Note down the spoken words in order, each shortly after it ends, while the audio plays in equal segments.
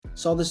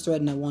Saw this thread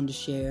and I wanted to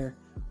share.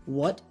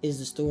 What is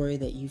the story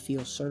that you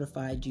feel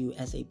certified you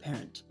as a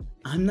parent?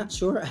 I'm not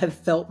sure I've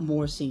felt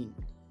more seen.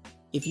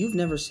 If you've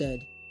never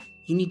said,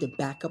 you need to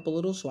back up a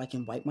little so I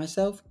can wipe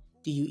myself,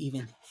 do you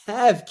even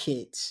have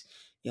kids?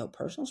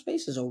 Personal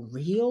space is a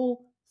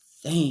real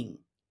thing.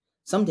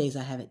 Some days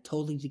I have it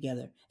totally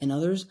together, and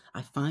others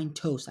I find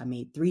toast I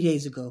made 3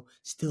 days ago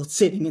still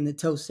sitting in the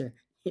toaster.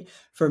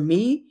 For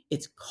me,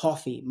 it's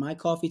coffee. My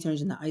coffee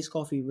turns into iced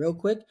coffee real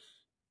quick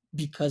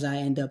because I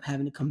end up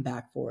having to come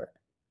back for it.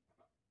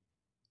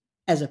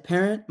 As a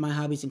parent, my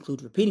hobbies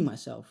include repeating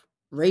myself,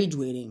 rage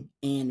waiting,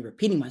 and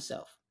repeating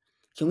myself.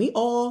 Can we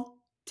all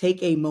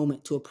take a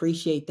moment to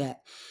appreciate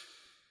that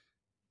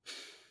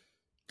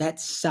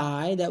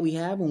sigh that we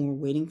have when we're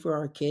waiting for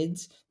our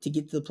kids to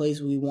get to the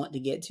place we want to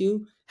get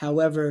to?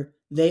 However,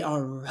 they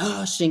are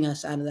rushing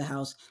us out of the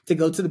house to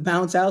go to the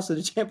bounce house or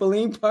the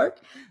trampoline park.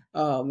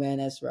 Oh man,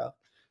 that's rough.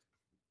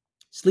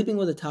 Sleeping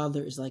with a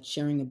toddler is like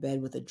sharing a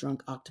bed with a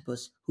drunk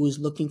octopus who is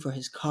looking for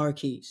his car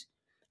keys.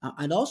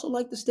 I'd also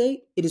like to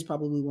state it is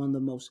probably one of the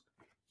most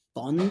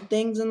fun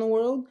things in the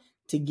world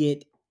to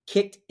get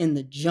kicked in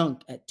the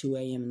junk at 2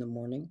 a.m. in the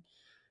morning.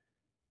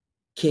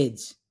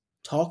 Kids,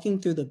 talking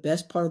through the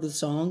best part of the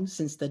song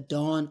since the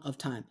dawn of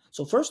time.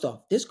 So first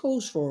off, this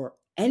goes for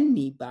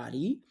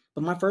anybody,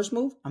 but my first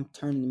move, I'm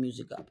turning the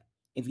music up.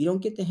 If you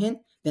don't get the hint,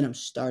 then I'm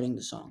starting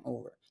the song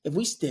over. If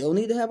we still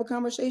need to have a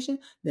conversation,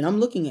 then I'm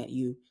looking at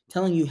you,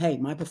 telling you, hey,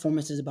 my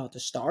performance is about to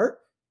start.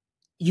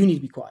 You need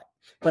to be quiet.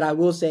 But I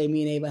will say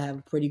me and Ava have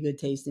a pretty good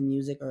taste in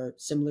music, or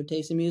similar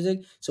taste in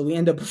music, so we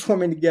end up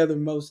performing together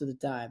most of the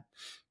time.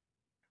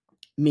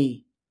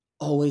 Me,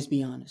 always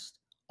be honest.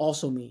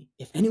 Also me,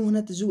 if anyone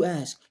at the zoo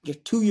asks, you're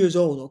 2 years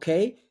old,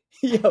 okay?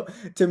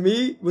 To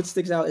me, what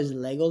sticks out is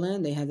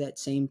Legoland. They have that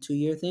same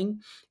 2-year thing.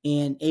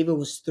 And Ava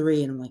was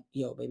 3, and I'm like,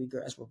 yo, baby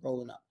girl, as we're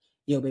rolling up.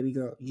 Yo, baby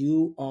girl,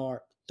 you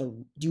are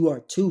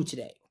 2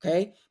 today,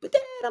 okay? But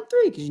Dad, I'm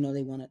 3, because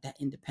they wanted that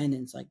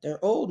independence. Like,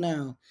 they're old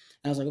now.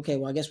 And I was like, okay,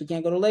 well, I guess we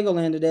can't go to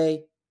Legoland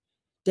today.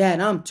 Dad,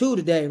 I'm 2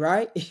 today,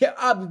 right?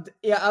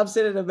 I'm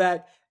sitting in the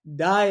back,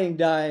 dying,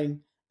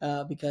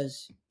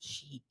 because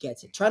she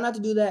gets it. Try not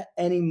to do that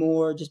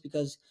anymore, just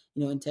because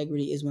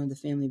integrity is one of the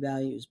family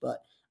values.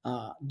 But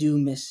do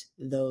miss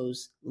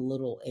those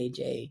little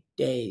AJ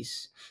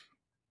days.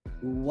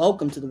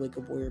 Welcome to the Wake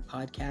Up Warrior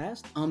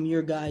podcast. I'm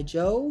your guy,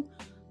 Joe.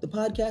 The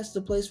podcast is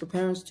a place for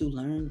parents to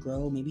learn,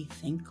 grow, maybe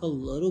think a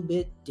little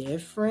bit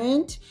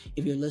different.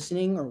 If you're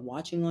listening or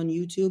watching on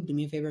YouTube, do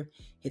me a favor,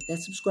 hit that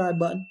subscribe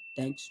button.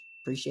 Thanks.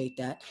 Appreciate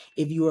that.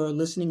 If you are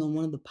listening on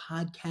one of the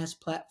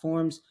podcast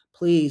platforms,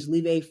 please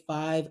leave a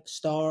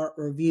 5-star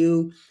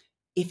review.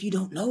 If you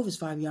don't know if it's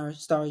 5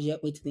 stars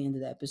yet, wait to the end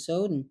of the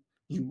episode and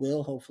you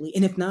will, hopefully.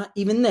 And if not,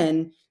 even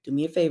then, do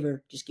me a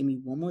favor, just give me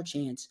one more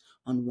chance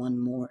on one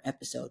more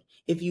episode.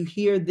 If you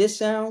hear this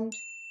sound,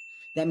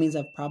 that means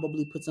I've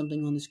probably put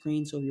something on the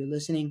screen. So if you're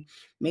listening,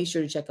 make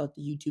sure to check out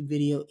the YouTube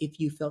video if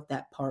you felt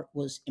that part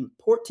was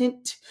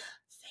important.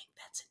 I think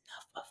that's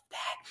enough of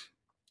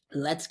that.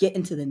 Let's get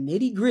into the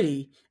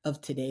nitty-gritty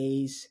of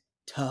today's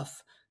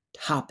tough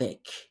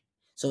topic.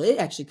 So it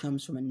actually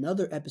comes from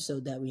another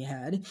episode that we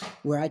had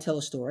where I tell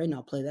a story, and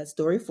I'll play that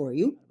story for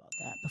you. About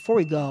that. Before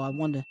we go, I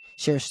wanted to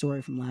share a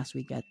story from last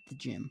week at the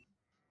gym.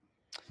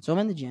 So I'm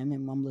in the gym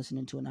and I'm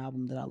listening to an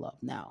album that I love.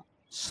 Now,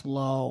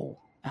 slow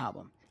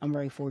album. I'm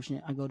very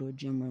fortunate. I go to a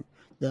gym where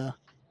the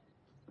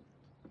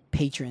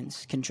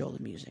patrons control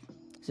the music.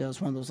 So it's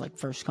one of those like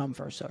first come,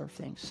 first serve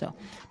things. So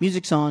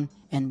music's on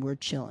and we're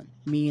chilling.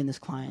 Me and this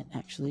client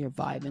actually are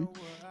vibing.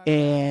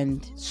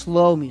 And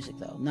slow music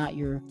though, not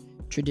your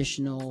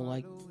traditional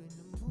like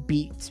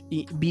beats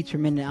per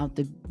minute out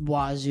the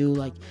wazoo,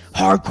 like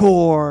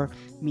hardcore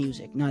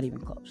music. Not even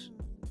close.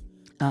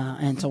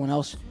 And someone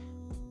else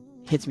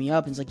hits me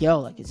up and is like, yo,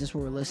 like, is this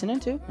what we're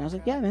listening to? And I was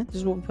like, yeah, man, this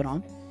is what we put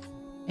on.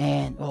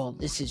 And,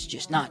 this is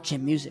just not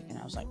gym music. And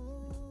I was like,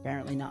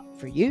 apparently not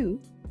for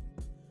you.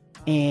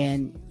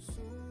 And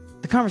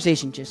the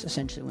conversation just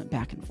essentially went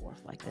back and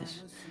forth like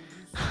this.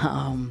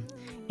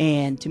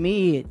 And to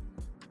me, it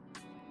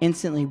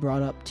instantly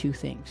brought up two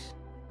things.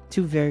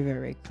 Two very,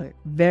 very clear,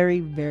 very,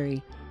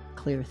 very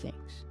clear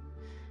things,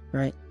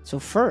 right? So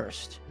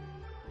first,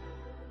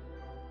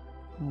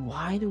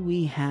 why do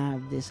we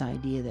have this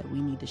idea that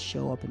we need to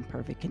show up in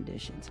perfect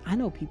conditions? I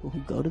know people who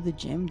go to the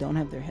gym, don't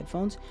have their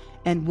headphones,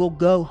 and will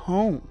go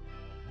home.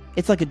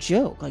 It's like a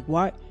joke. Like,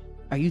 why?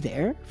 Are you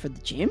there for the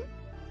gym?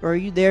 Or are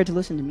you there to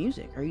listen to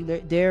music? Are you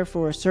there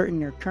for a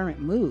certain or current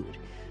mood?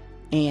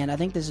 And I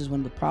think this is one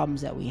of the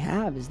problems that we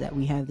have, is that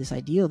we have this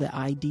ideal that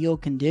ideal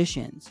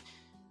conditions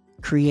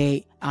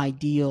create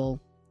ideal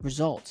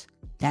results.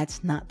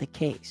 That's not the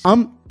case.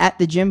 I'm at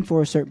the gym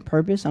for a certain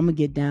purpose. I'm going to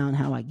get down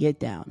how I get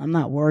down. I'm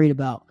not worried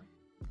about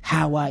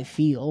how I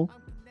feel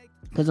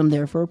because I'm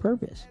there for a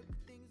purpose.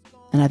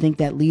 And I think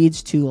that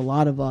leads to a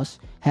lot of us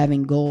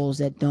having goals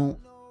that don't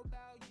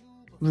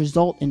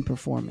result in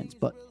performance,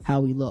 but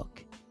how we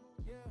look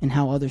and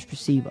how others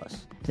perceive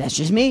us. But that's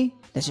just me.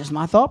 That's just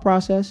my thought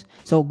process.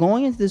 So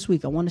going into this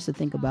week, I want us to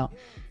think about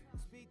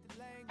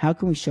How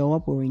can we show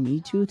up where we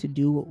need to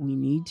do what we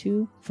need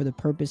to for the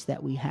purpose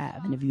that we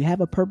have? And if you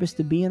have a purpose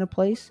to be in a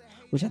place,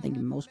 which I think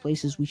in most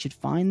places we should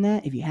find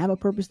that, if you have a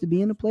purpose to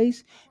be in a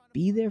place,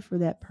 be there for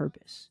that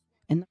purpose.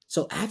 And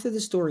so after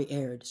the story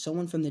aired,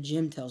 someone from the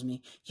gym tells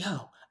me,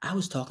 yo, I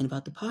was talking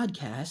about the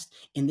podcast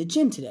in the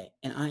gym today,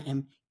 and I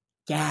am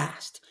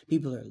gassed.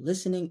 People are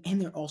listening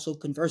and they're also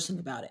conversing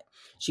about it.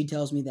 She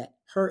tells me that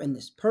her and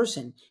this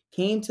person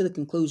came to the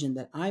conclusion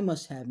that I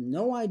must have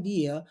no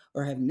idea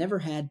or have never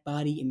had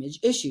body image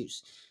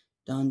issues.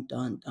 Dun,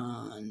 dun,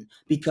 dun.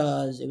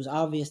 Because it was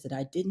obvious that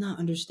I did not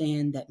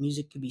understand that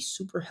music could be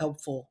super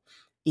helpful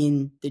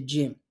in the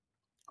gym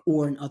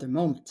or in other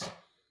moments.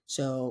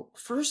 So,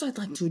 first, I'd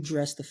like to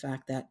address the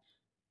fact that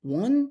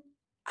one,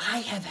 I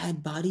have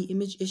had body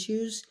image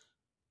issues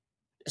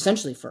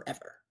essentially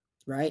forever,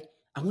 right?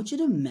 I want you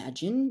to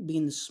imagine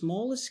being the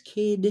smallest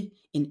kid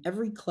in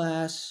every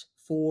class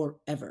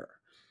forever.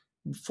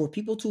 For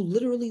people to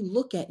literally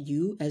look at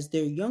you as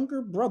their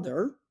younger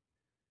brother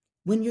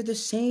when you're the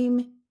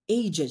same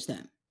age as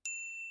them.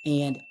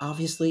 And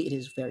obviously, it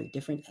is very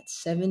different at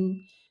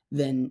 7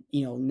 than,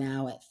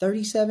 now at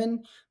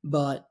 37.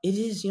 But it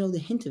is, the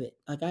hint of it.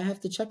 Like, I have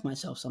to check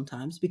myself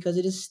sometimes because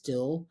it is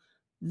still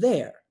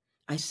there.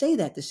 I say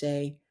that to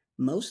say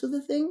most of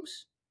the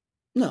things,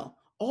 no,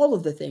 all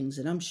of the things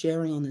that I'm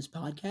sharing on this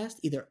podcast,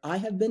 either I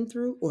have been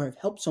through or have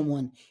helped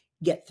someone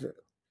get through.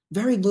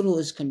 Very little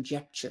is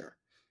conjecture.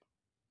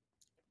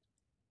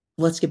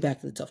 Let's get back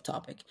to the tough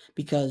topic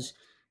because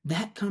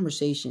that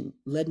conversation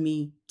led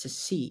me to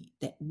see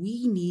that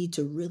we need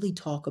to really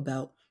talk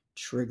about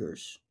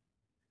triggers.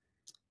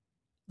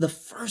 The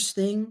first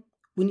thing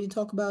we need to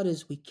talk about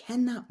is we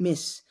cannot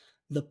miss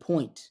the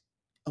point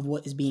of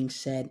what is being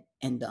said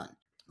and done.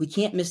 We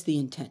can't miss the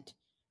intent,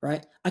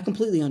 right? I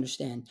completely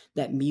understand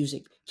that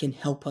music can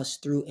help us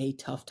through a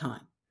tough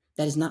time.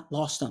 That is not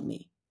lost on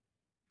me.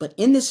 But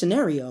in this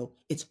scenario,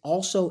 it's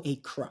also a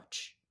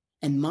crutch.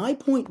 And my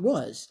point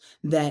was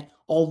that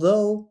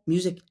although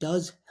music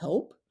does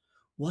help,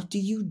 what do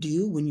you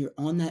do when you're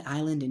on that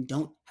island and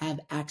don't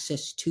have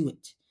access to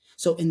it?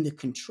 So, in the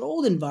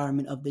controlled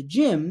environment of the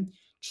gym,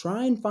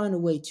 try and find a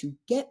way to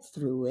get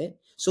through it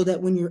so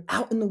that when you're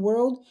out in the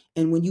world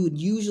and when you would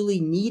usually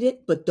need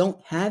it but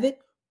don't have it,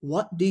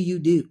 what do you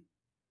do?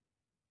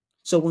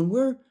 So, when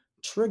we're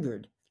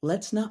triggered,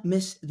 let's not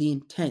miss the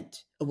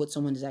intent of what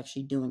someone is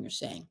actually doing or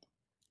saying.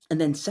 And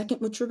then,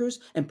 second, with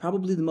triggers, and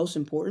probably the most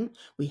important,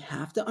 we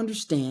have to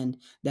understand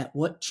that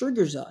what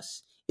triggers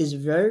us is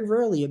very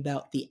rarely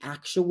about the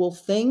actual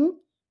thing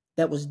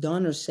that was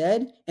done or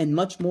said, and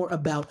much more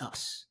about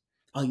us.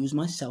 I'll use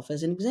myself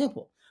as an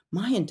example.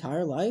 My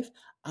entire life,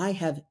 I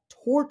have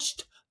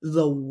torched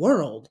the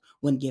world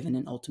when given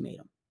an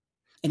ultimatum.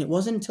 And it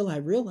wasn't until I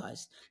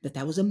realized that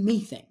that was a me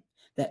thing,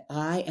 that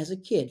I, as a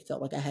kid,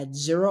 felt like I had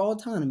zero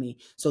autonomy,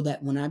 so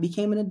that when I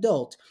became an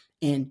adult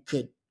and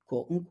could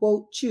quote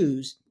unquote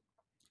choose,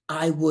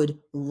 I would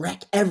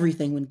wreck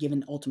everything when given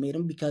an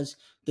ultimatum because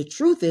the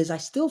truth is, I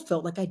still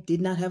felt like I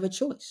did not have a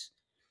choice.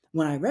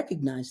 When I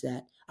recognized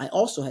that, I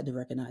also had to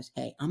recognize,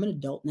 hey, I'm an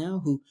adult now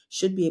who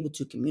should be able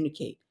to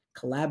communicate,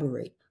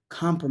 collaborate,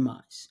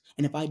 compromise.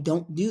 And if I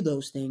don't do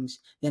those things,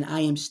 then I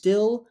am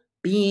still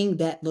being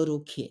that little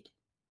kid.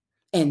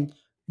 And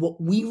what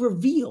we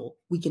reveal,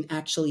 we can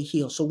actually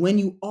heal. So when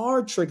you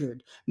are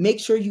triggered, make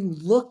sure you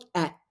look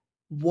at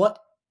what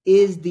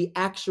is the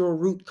actual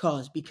root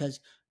cause, because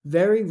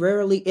very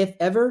rarely, if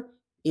ever,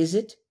 is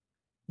it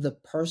the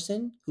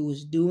person who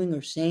is doing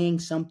or saying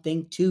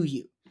something to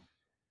you.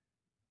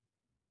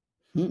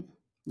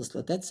 Let's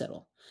let that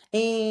settle.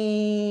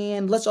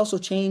 And let's also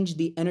change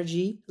the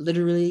energy,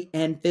 literally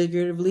and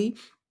figuratively,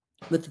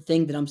 with the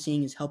thing that I'm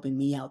seeing is helping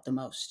me out the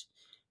most.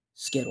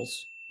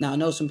 Skittles. Now, I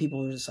know some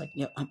people are just like,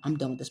 I'm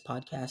done with this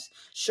podcast.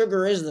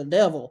 Sugar is the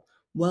devil.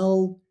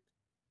 Well,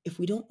 if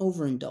we don't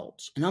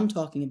overindulge, and I'm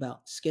talking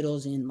about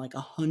Skittles in like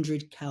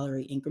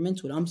 100-calorie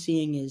increments, what I'm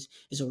seeing is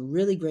a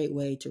really great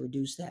way to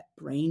reduce that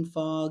brain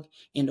fog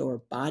and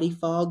or body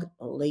fog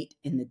late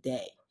in the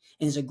day.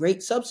 And is a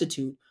great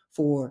substitute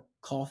for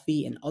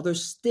coffee and other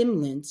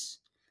stimulants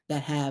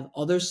that have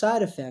other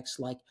side effects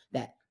like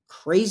that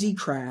crazy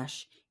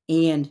crash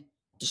and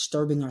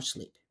disturbing our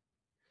sleep.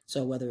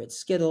 So whether it's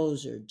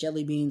Skittles or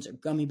jelly beans or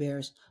gummy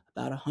bears,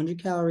 about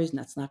 100 calories, and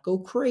let's not go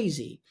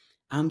crazy,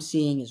 I'm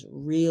seeing is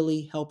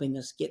really helping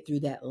us get through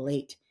that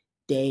late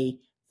day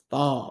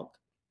fog.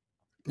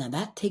 Now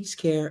that takes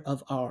care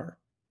of our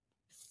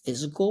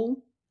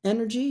physical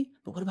energy,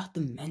 but what about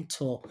the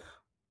mental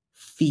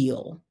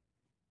feel?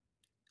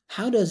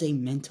 How does a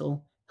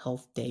mental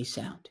health day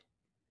sound?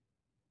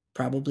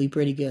 Probably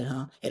pretty good,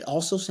 huh? It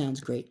also sounds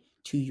great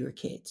to your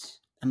kids.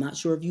 I'm not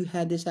sure if you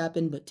had this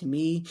happen, but to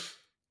me,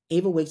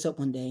 Ava wakes up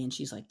one day and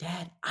she's like,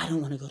 Dad, I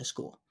don't want to go to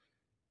school.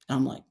 And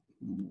I'm like,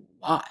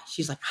 why?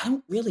 She's like, I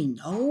don't really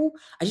know.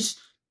 I just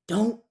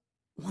don't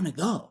want to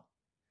go.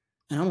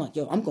 And I'm like,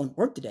 yo, I'm going to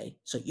work today.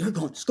 So you're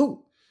going to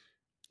school.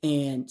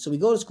 And so we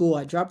go to school.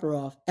 I drop her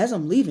off. As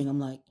I'm leaving,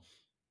 I'm like,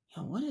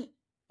 yo,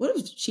 what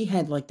if she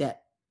had like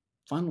that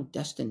final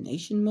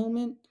destination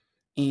moment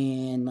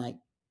and like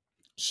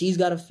she's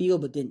got a feel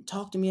but didn't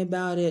talk to me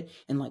about it.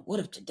 And like, what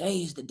if today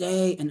is the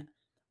day? And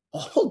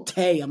all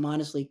day, I'm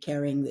honestly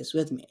carrying this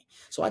with me.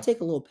 So I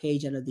take a little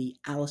page out of the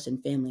Allison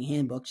Family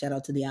Handbook. Shout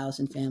out to the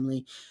Allison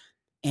family.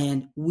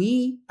 And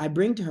I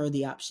bring to her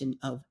the option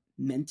of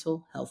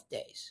mental health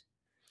days.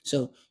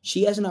 So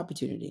she has an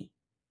opportunity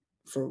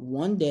for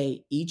one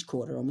day each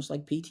quarter, almost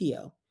like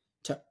PTO,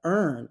 to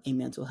earn a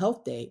mental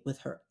health day with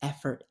her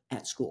effort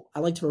at school.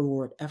 I like to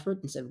reward effort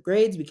instead of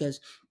grades because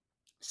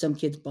some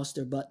kids bust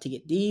their butt to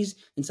get D's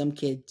and some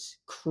kids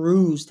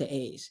cruise to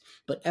A's.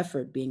 But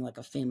effort, being like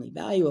a family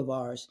value of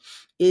ours,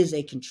 is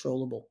a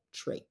controllable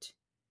trait.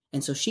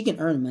 And so she can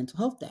earn a mental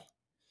health day.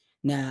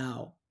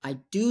 Now, I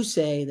do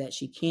say that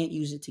she can't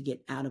use it to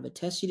get out of a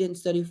test she didn't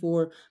study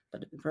for,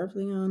 but to be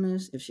perfectly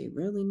honest, if she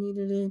really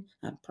needed it,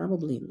 I'd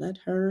probably let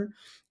her.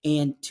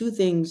 And two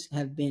things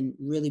have been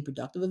really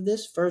productive of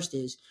this. First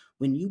is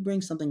when you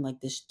bring something like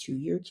this to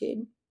your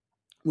kid,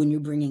 when you're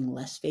bringing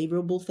less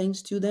favorable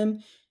things to them,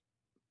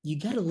 you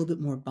get a little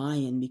bit more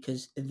buy-in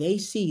because they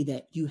see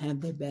that you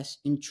have their best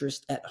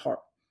interest at heart.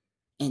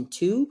 And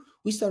two,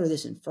 we started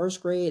this in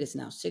first grade. It's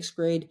now sixth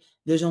grade.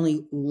 There's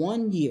only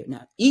 1 year.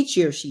 Now, each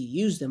year she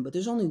used them, but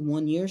there's only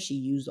 1 year she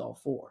used all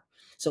four.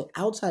 So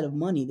outside of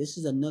money, this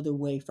is another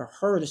way for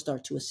her to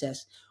start to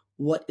assess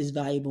what is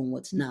valuable and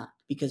what's not.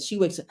 Because she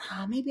wakes up,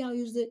 maybe I'll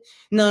use it.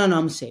 No, I'm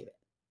going to save it.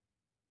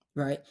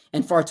 Right?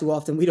 And far too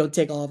often, we don't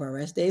take all of our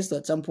rest days. So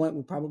at some point,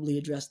 we'll probably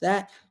address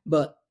that.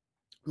 But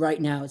right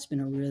now, it's been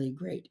a really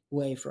great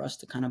way for us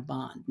to kind of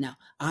bond. Now,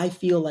 I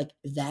feel like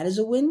that is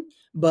a win,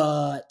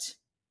 but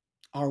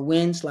our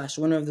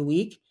win/winner of the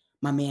week,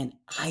 my man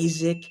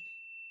Isaac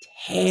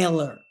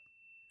Taylor.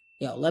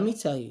 Yo, let me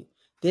tell you,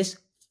 this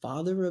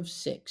father of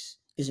six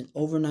is an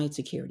overnight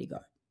security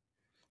guard.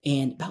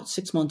 And about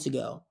 6 months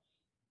ago,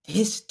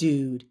 this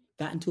dude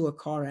got into a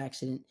car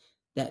accident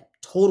that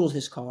totaled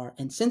his car.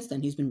 And since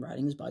then, he's been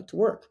riding his bike to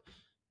work.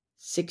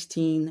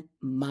 16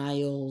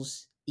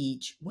 miles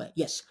each way.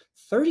 Yes,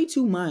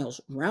 32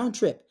 miles round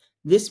trip.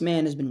 This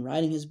man has been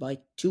riding his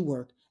bike to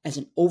work as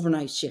an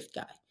overnight shift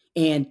guy.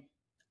 And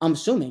I'm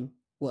assuming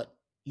what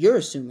you're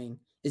assuming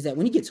is that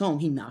when he gets home,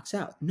 he knocks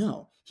out.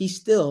 No, he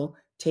still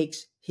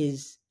takes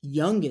his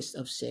youngest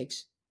of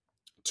six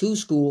to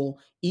school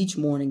each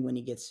morning when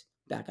he gets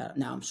back out.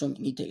 Now, I'm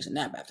assuming he takes a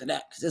nap after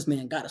that because this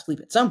man got to sleep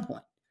at some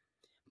point.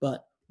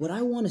 But what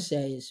I want to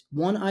say is,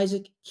 one,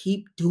 Isaac,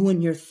 keep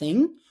doing your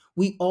thing.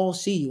 We all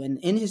see you. And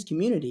in his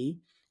community,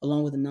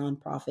 along with a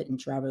nonprofit and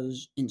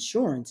Travelers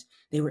Insurance,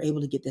 they were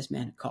able to get this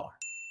man a car.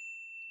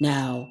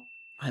 Now,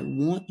 I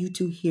want you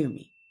to hear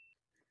me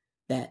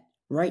that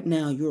right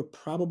now you're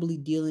probably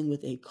dealing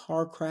with a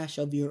car crash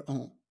of your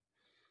own.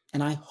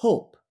 And I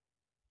hope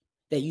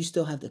that you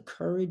still have the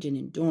courage and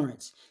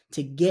endurance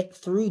to get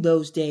through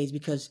those days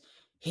because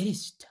it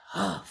is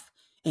tough.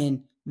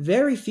 And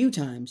very few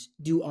times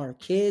do our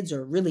kids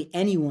or really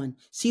anyone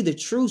see the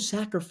true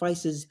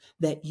sacrifices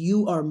that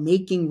you are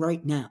making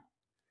right now.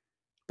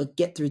 But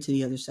get through to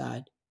the other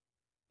side.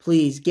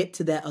 Please get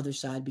to that other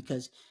side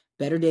because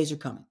better days are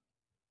coming.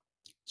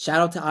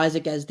 Shout out to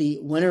Isaac as the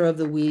winner of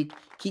the week.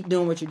 Keep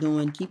doing what you're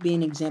doing. Keep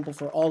being an example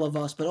for all of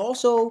us, but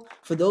also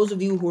for those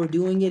of you who are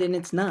doing it and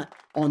it's not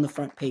on the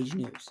front page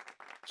news.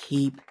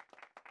 Keep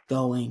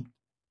going,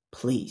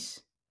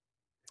 please.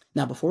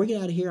 Now, before we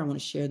get out of here, I want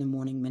to share the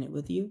morning minute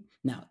with you.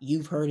 Now,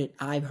 you've heard it.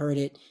 I've heard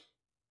it.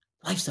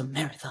 Life's a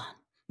marathon,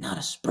 not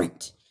a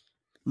sprint.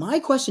 My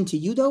question to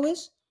you, though,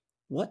 is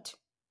what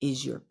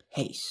is your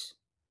pace?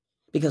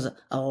 Because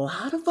a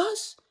lot of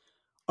us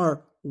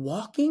are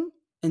walking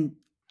and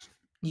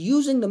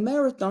using the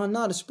marathon,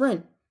 not a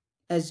sprint,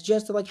 as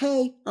just like,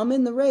 hey, I'm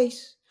in the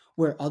race,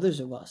 where others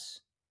of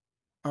us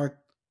are,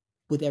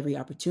 with every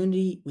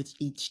opportunity, with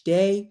each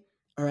day,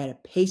 are at a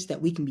pace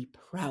that we can be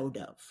proud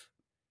of.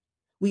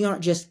 We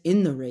aren't just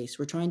in the race.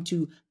 We're trying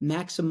to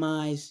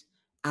maximize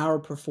our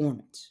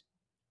performance.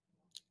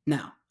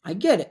 Now, I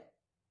get it.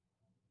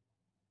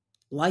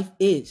 Life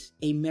is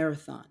a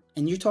marathon.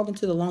 And you're talking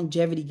to the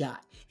longevity guy.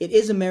 It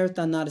is a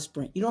marathon, not a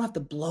sprint. You don't have to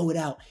blow it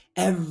out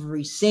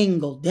every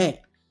single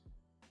day.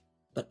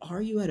 But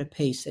are you at a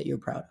pace that you're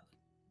proud of?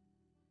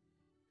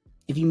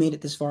 If you made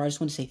it this far, I just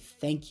want to say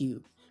thank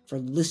you for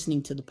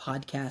listening to the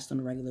podcast on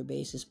a regular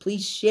basis.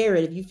 Please share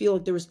it. If you feel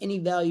like there was any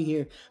value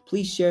here,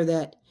 please share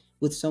that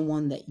with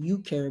someone that you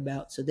care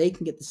about so they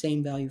can get the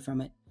same value from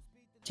it.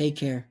 Take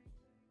care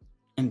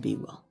and be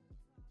well.